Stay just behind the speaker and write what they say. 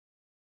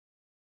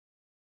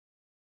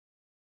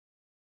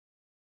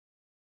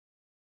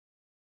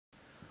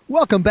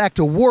Welcome back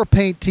to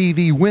Warpaint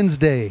TV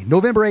Wednesday,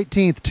 November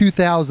 18th,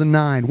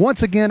 2009.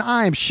 Once again,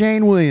 I am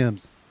Shane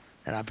Williams.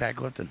 And I'm Pat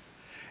Clifton.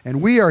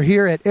 And we are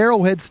here at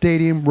Arrowhead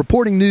Stadium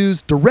reporting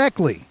news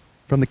directly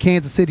from the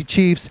Kansas City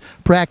Chiefs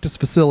practice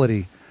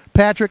facility.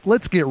 Patrick,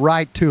 let's get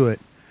right to it.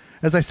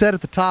 As I said at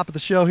the top of the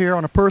show here,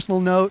 on a personal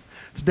note,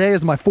 today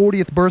is my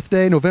 40th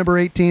birthday, November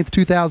 18th,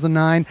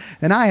 2009,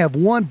 and I have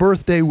one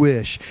birthday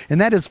wish,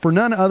 and that is for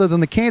none other than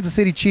the Kansas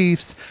City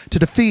Chiefs to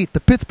defeat the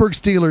Pittsburgh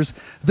Steelers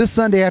this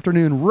Sunday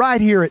afternoon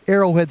right here at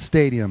Arrowhead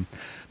Stadium.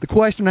 The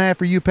question I have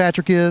for you,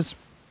 Patrick, is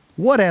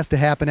what has to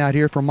happen out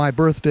here for my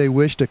birthday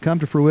wish to come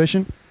to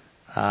fruition?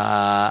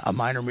 A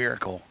minor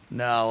miracle.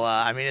 No,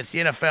 I mean, it's the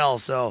NFL,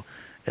 so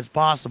it's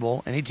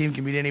possible. Any team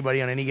can beat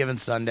anybody on any given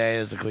Sunday,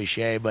 is a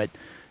cliche, but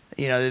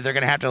you know, they're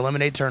going to have to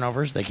eliminate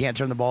turnovers. They can't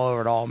turn the ball over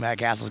at all. Matt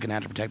Castle's going to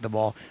have to protect the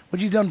ball, which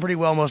he's done pretty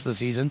well most of the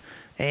season.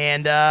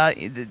 And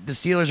the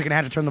Steelers are going to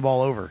have to turn the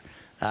ball over.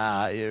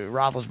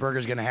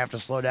 Roethlisberger's going to have to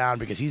slow down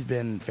because he's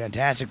been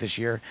fantastic this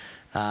year,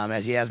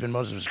 as he has been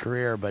most of his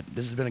career. But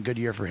this has been a good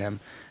year for him.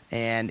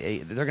 And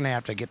they're going to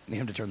have to get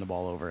him to turn the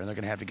ball over. And they're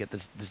going to have to get the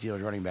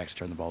Steelers running backs to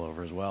turn the ball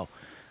over as well.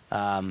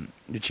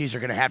 The Chiefs are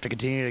going to have to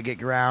continue to get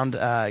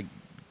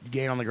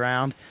gain on the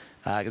ground.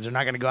 Because they're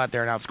not going to go out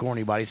there and outscore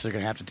anybody, so they're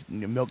going to have to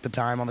milk the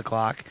time on the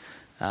clock,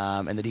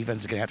 and the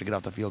defense is going to have to get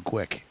off the field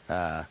quick.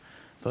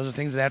 Those are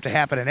things that have to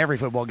happen in every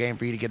football game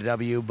for you to get a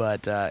W,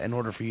 but in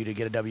order for you to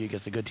get a W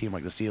against a good team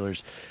like the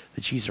Steelers,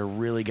 the Chiefs are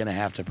really going to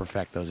have to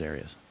perfect those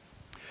areas.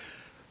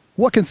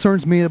 What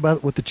concerns me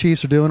about what the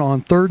Chiefs are doing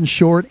on 3rd and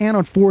short and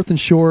on 4th and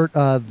short,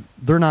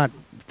 they're not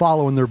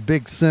following their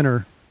big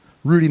center,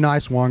 Rudy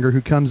Nicewanger, who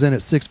comes in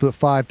at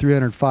 6'5",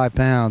 305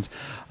 pounds.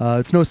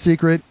 It's no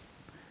secret.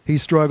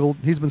 He's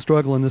been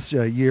struggling this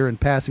year in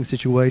passing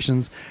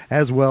situations,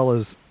 as well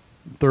as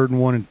 3rd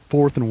and 1 and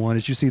 4th and 1.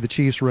 As you see the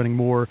Chiefs running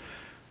more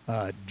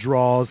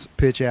draws,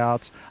 pitch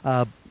outs.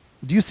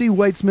 Do you see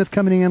Wade Smith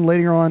coming in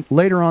later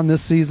on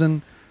this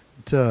season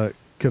to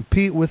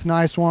compete with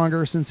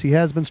Nicewanger since he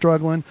has been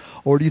struggling,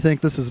 or do you think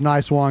this is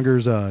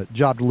Nicewanger's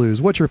job to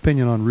lose? What's your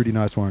opinion on Rudy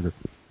Nicewanger?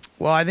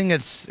 Well, I think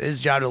it's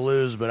his job to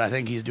lose, but I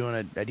think he's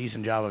doing a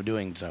decent job of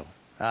doing so.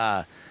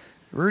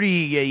 Rudy,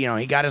 you know,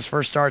 he got his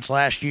first starts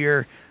last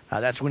year.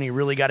 That's when he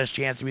really got his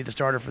chance to be the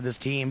starter for this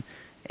team,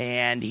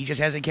 and he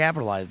just hasn't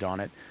capitalized on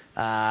it.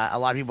 A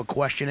lot of people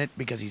question it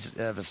because he's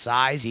of his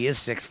size. He is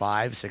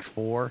 6'5",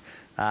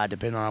 6'4",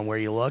 depending on where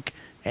you look,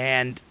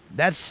 and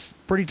that's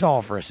pretty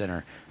tall for a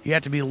center. You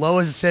have to be low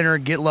as a center,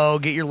 get low,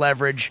 get your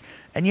leverage,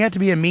 and you have to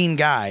be a mean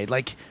guy.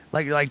 Like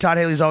Todd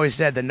Haley's always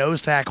said, the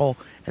nose tackle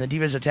and the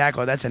defensive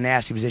tackle, that's a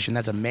nasty position.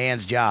 That's a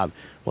man's job.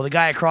 Well, the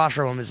guy across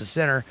from him is a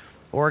center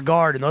or a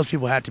guard, and those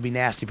people have to be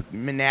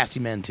nasty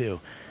men too.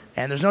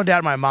 And there's no doubt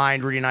in my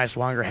mind Rudy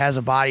Nicewanger has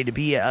a body to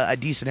be a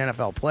decent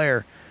NFL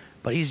player,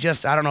 but he's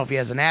just, I don't know if he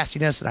has a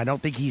nastiness, and I don't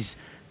think he's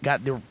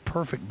got the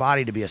perfect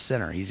body to be a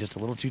center. He's just a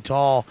little too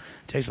tall.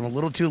 It takes him a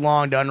little too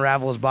long to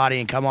unravel his body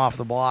and come off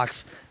the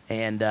blocks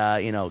and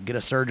get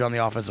a surge on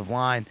the offensive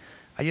line.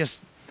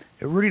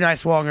 Rudy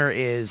Nicewanger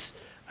is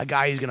a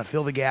guy who's going to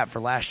fill the gap for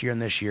last year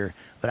and this year,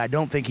 but I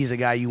don't think he's a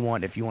guy you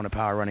want if you want a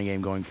power running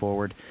game going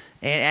forward.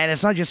 And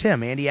it's not just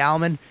him. Andy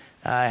Allman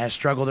has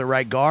struggled at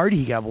right guard.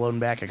 He got blown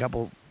back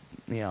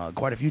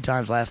quite a few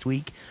times last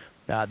week.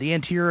 The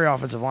interior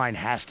offensive line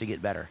has to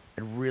get better.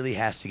 It really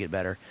has to get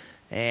better.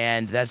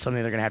 And that's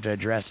something they're going to have to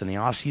address in the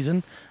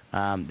offseason.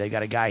 They've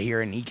got a guy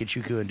here in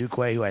Ikechukwu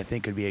Ndukwe who I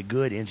think could be a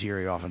good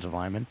interior offensive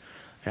lineman.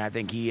 And I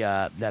think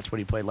that's what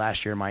he played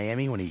last year in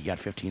Miami when he got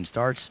 15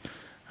 starts.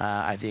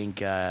 I think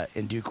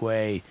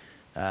Ndukwe,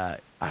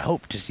 I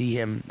hope to see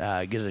him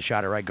get a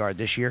shot at right guard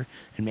this year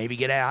and maybe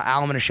get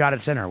Allman a shot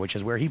at center, which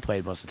is where he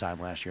played most of the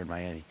time last year in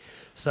Miami.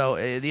 So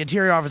the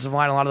interior offensive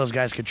line, a lot of those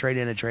guys could trade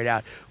in and trade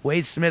out.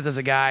 Wade Smith is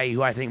a guy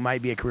who I think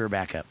might be a career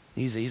backup.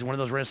 He's one of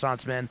those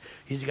Renaissance men.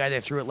 He's the guy they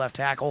threw at left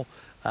tackle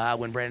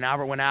when Brandon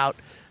Albert went out.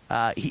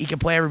 He can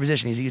play every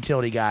position. He's a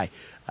utility guy.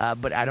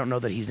 But I don't know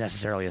that he's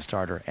necessarily a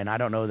starter, and I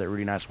don't know that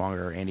Rudy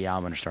Nicewanger or Andy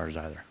Allman are starters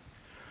either.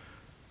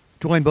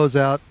 Dwayne Bowe's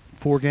out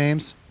 4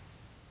 games.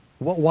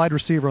 What wide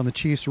receiver on the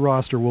Chiefs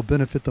roster will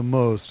benefit the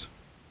most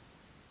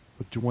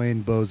with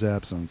Dwayne Bowe's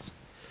absence?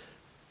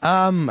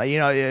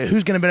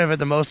 Who's going to benefit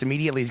the most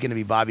immediately is going to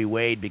be Bobby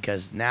Wade,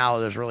 because now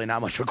there's really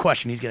not much of a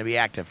question. He's going to be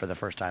active for the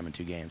first time in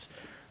 2 games.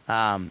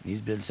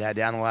 He's been sat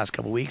down the last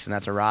couple weeks, and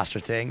that's a roster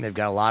thing. They've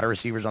got a lot of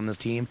receivers on this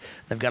team.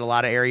 They've got a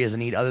lot of areas of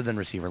need other than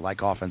receiver,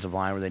 like offensive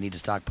line, where they need to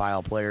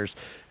stockpile players,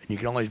 and you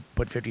can only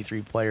put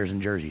 53 players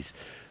in jerseys.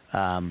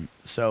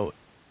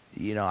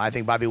 I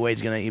think Bobby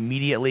Wade's going to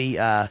immediately,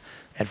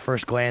 at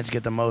first glance,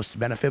 get the most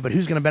benefit. But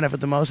who's going to benefit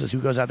the most is who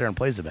goes out there and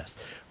plays the best.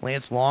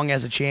 Lance Long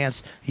has a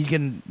chance. He's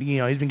been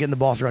getting the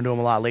ball thrown to him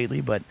a lot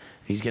lately, but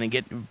he's going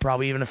to get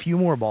probably even a few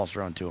more balls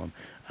thrown to him.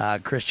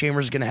 Chris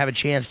Chambers is going to have a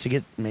chance to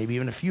get maybe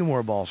even a few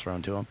more balls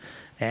thrown to him.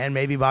 And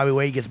maybe Bobby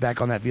Wade gets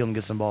back on that field and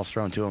gets some balls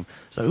thrown to him.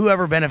 So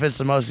whoever benefits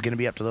the most is going to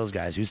be up to those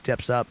guys. Who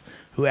steps up,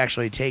 who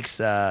actually takes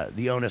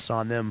the onus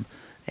on them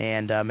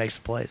and makes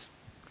the plays.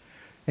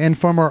 And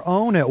from our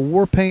own at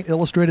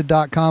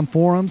warpaintillustrated.com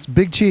forums,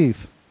 Big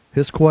Chief,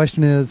 His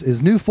question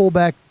is new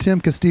fullback Tim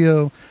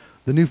Castillo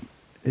the new?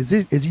 Is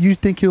you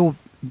think he'll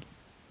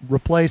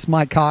replace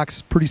Mike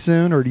Cox pretty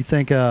soon, or do you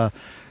think give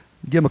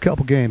him a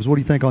couple games? What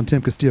do you think on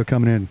Tim Castillo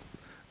coming in?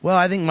 Well,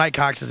 I think Mike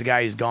Cox is a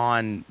guy who's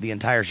gone the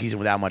entire season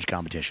without much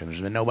competition. There's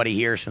been nobody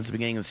here since the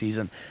beginning of the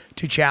season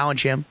to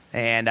challenge him,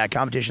 and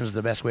competition is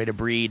the best way to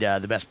breed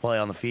the best play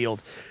on the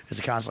field, is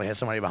to constantly have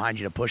somebody behind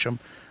you to push them.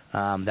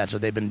 That's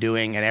what they've been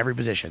doing at every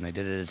position. They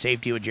did it at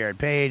safety with Jared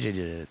Page. They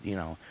did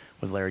it,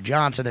 with Larry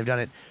Johnson. They've done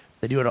it.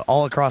 They do it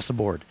all across the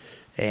board,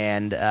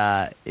 and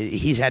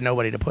he's had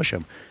nobody to push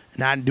him.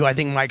 Now, do I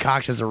think Mike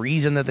Cox is the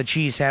reason that the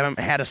Chiefs haven't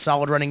had a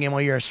solid running game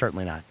all year?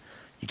 Certainly not.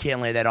 You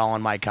can't lay that all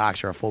on Mike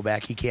Cox or a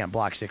fullback. He can't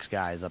block 6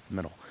 guys up the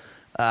middle.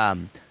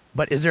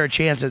 But is there a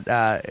chance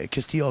that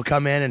Castillo will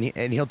come in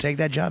and he'll take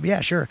that job?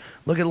 Yeah, sure.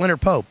 Look at Leonard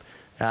Pope.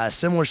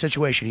 Similar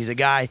situation. He's a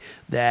guy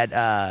that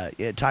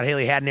Todd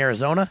Haley had in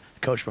Arizona,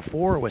 coached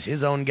before, was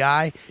his own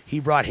guy.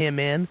 He brought him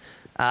in,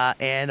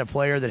 and a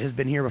player that has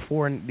been here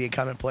before, and the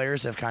incumbent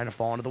players have kind of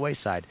fallen to the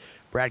wayside.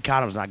 Brad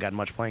Cottom's not gotten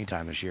much playing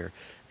time this year,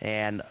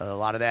 and a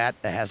lot of that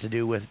has to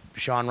do with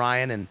Sean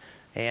Ryan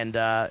and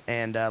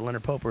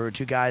Leonard Pope, are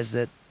 2 guys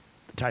that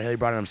Todd Haley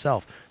brought in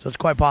himself. So it's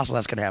quite possible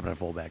that's going to happen at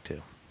fullback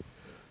too.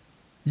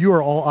 You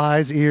are all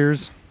eyes,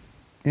 ears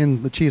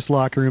in the Chiefs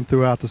locker room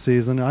throughout the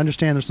season. I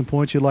understand there's some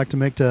points you'd like to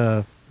make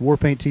to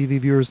Warpaint TV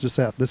viewers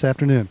this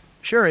afternoon.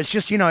 Sure. It's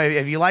just,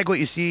 if you like what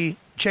you see,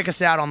 check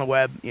us out on the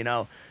web.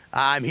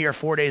 I'm here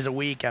 4 days a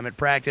week. I'm at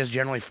practice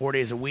generally 4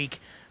 days a week.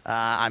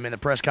 I'm in the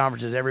press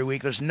conferences every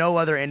week. There's no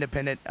other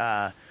independent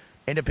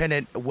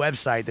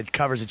website that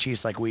covers the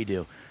Chiefs like we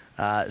do.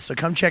 So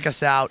come check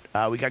us out.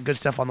 We got good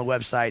stuff on the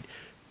website.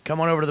 Come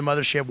on over to the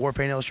mothership,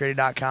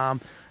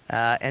 warpaintillustrated.com,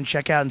 and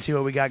check out and see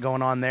what we got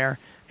going on there.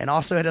 And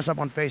also hit us up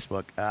on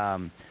Facebook.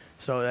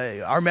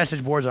 So our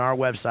message boards on our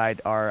website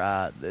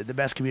are the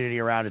best community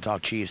around to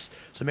talk Chiefs.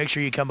 So make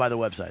sure you come by the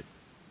website.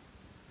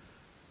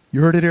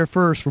 You heard it here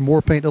first from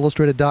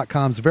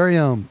warpaintillustrated.com's very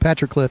own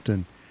Patrick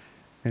Clifton.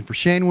 And for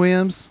Shane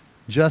Williams,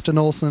 Justin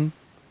Olson,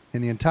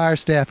 and the entire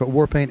staff at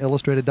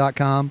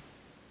warpaintillustrated.com,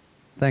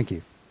 thank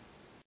you.